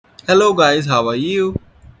Hello guys, how are you?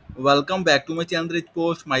 Welcome back to my channel Rich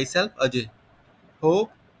Post. Myself Ajay.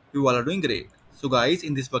 Hope you all are doing great. So guys,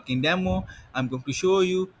 in this working demo, I'm going to show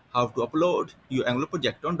you how to upload your Angular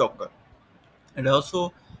project on Docker and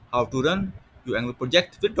also how to run your Angular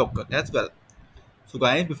project with Docker as well. So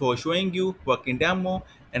guys, before showing you working demo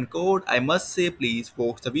and code, I must say please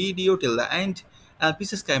watch the video till the end and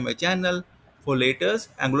please subscribe my channel for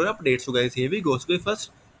latest Angular updates. So guys, here we go. So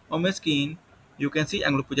first on my screen, you can see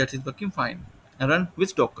Angular project is working fine and run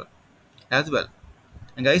with Docker as well.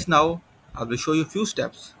 And guys, now I will show you few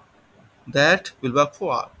steps that will work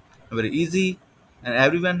for all. Very easy and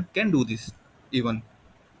everyone can do this. Even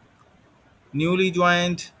newly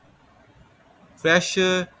joined,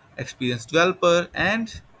 fresher, experienced developer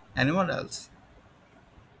and anyone else.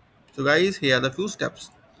 So guys, here are the few steps.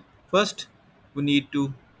 First, we need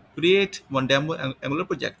to create one demo Angular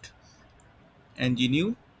project, ng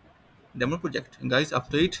new demo project. And guys,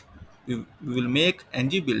 after it, we will make ng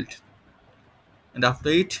build. And after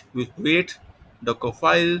it, we create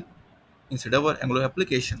Dockerfile inside our Angular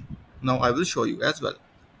application. Now I will show you as well.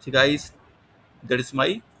 See guys, that is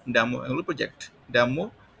my demo Angular project.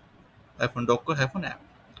 Demo Docker app.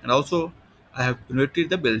 And also, I have created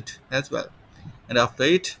the build as well. And after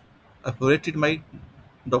it, I've created my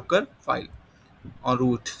Docker file on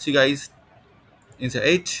root. See guys, inside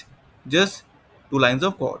it, just two lines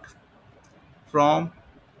of code from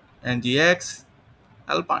nginx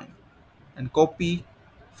alpine and copy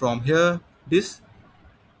from here this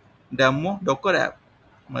demo Docker app,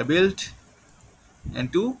 my build,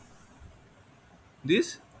 and to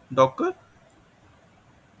this Docker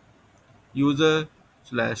user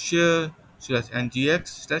slash share slash ngx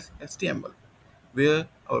slash html where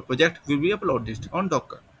our project will be uploaded on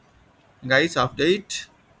Docker. Guys, after it,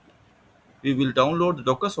 we will download the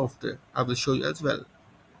Docker software. I will show you as well.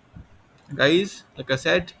 Guys, like I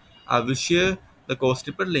said, I will share the code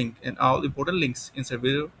snippet link and all important links inside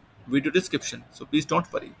video description. So please don't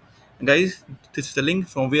worry. And guys, this is the link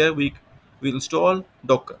from where we will install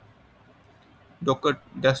Docker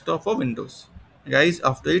desktop for Windows. Guys,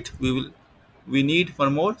 after it, we need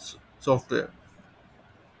one more software,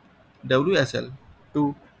 WSL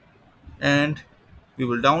 2, and we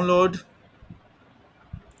will download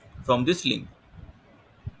from this link,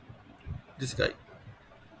 this guy,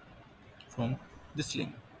 from this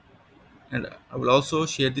link, and I will also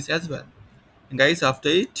share this as well. And guys, after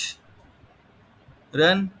it,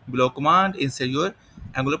 run below command inside your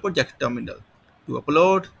Angular project terminal to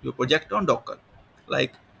upload your project on Docker,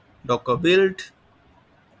 like docker build,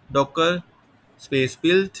 docker space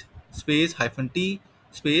build space -t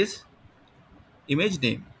space image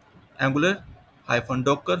name Angular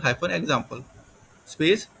 -docker example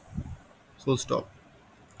space full stop.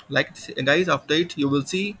 Like this. And guys, after it, you will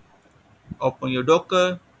see, open your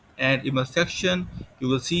Docker and image section, you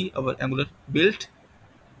will see our Angular build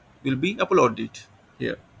will be uploaded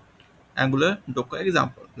here. Angular Docker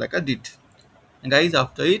example, like I did. And guys,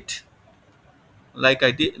 after it, like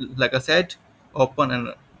I said, open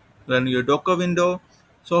and run your Docker window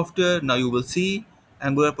software. Now you will see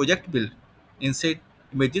Angular project build inside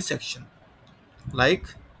images section.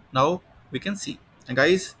 Like now we can see. And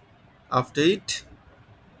guys, after it,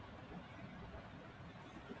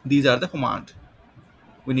 these are the command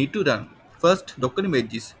we need to run. First, Docker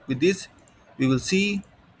images. With this, we will see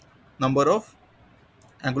number of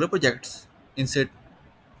Angular projects inside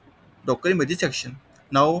Docker images section.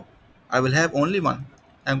 Now I will have only one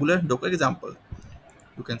Angular Docker example.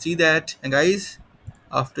 You can see that. And guys,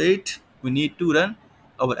 after it, we need to run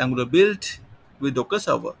our Angular build with Docker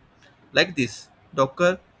server, like this: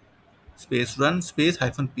 Docker space run space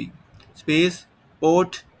 -p space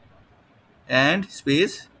port and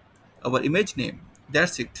space our image name.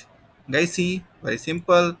 That's it. Guys, see, very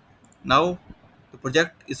simple. Now the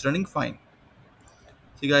project is running fine.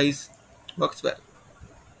 See guys, works well.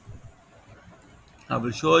 I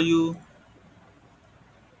will show you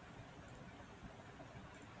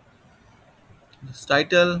this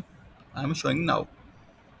title I am showing now.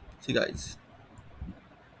 See guys,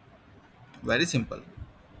 very simple.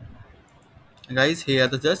 And guys, here are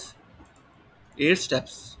the just 8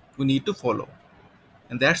 steps we need to follow,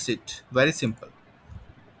 and that's it. Very simple.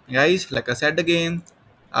 And guys, like I said again,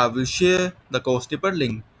 I will share the code snippet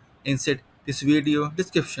link inside this video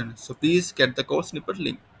description. So please get the code snippet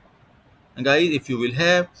link. And guys, if you will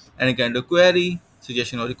have any kind of query,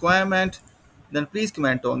 suggestion or requirement, then please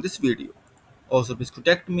comment on this video. Also, please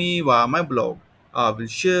contact me via my blog. I will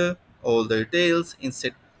share all the details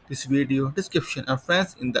inside this video description. And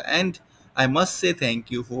friends, in the end, I must say thank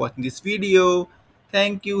you for watching this video.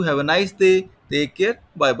 Thank you. Have a nice day. Take care.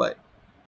 Bye bye.